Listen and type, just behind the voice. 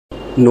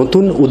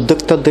নতুন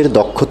উদ্যোক্তাদের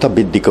দক্ষতা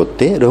বৃদ্ধি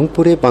করতে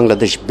রংপুরে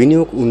বাংলাদেশ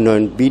বিনিয়োগ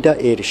উন্নয়ন বিডা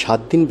এর 7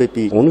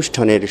 দিনব্যাপী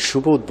অনুষ্ঠানের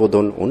শুভ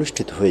উদ্বোধন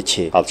অনুষ্ঠিত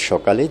হয়েছে। আজ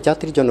সকালে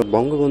জাতির জনক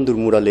বঙ্গবন্ধুর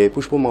মুরালে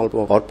পুষ্পমাল্য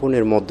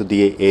অর্পণের মধ্য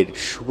দিয়ে এর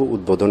শুভ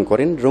উদ্বোধন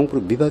করেন রংপুর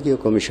বিভাগীয়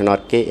কমিশনার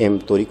কে.এম.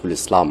 তরিকুল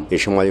ইসলাম। এ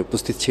সময়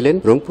উপস্থিত ছিলেন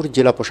রংপুর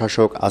জেলা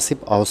প্রশাসক আসিফ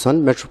আহসান,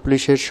 মেট্রো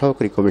পুলিশের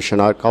সহকারী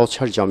কমিশনার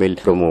কাউছার জামিল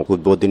প্রমুখ।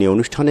 উদ্বোধনী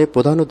অনুষ্ঠানে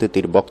প্রধান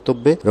অতিথির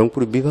বক্তব্যে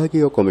রংপুর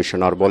বিভাগীয়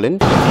কমিশনার বলেন,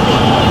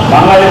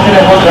 বাংলাদেশের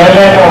এখন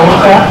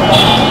অবস্থা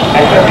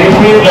একটা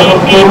দেশে যখন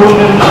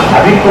তরুণের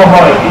আধিক্য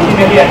হয়,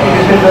 কৃষিটাকে একটা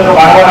দেশের জন্য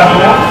বারবার আসে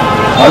না,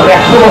 হয়তো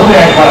 100 বছরে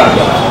একবার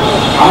আসে।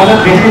 আমাদের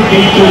দেশের যে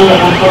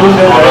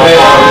তরুণদের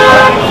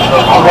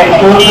আমরা এই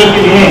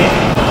তরুণদেরকে নিয়ে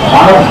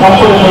মানব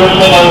সম্পদ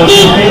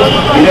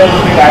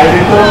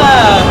আয়োজিত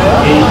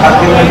এই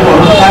ছাত্রীদের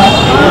অনুষ্ঠান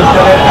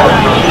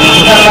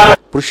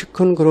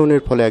প্রশিক্ষণ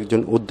গ্রহণের ফলে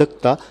একজন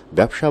উদ্যোক্তা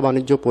ব্যবসা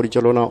বাণিজ্য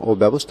পরিচালনা ও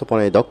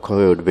ব্যবস্থাপনায় দক্ষ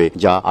হয়ে উঠবে,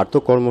 যা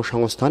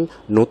আত্মকর্মসংস্থান,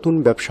 নতুন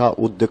ব্যবসা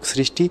উদ্যোগ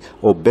সৃষ্টি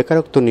ও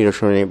বেকারত্ব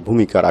নিরসনে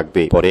ভূমিকা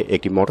রাখবে। পরে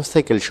একটি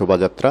মোটরসাইকেল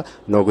শোভাযাত্রা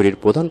নগরীর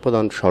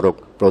প্রধান সড়ক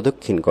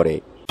প্রদক্ষিণ করে।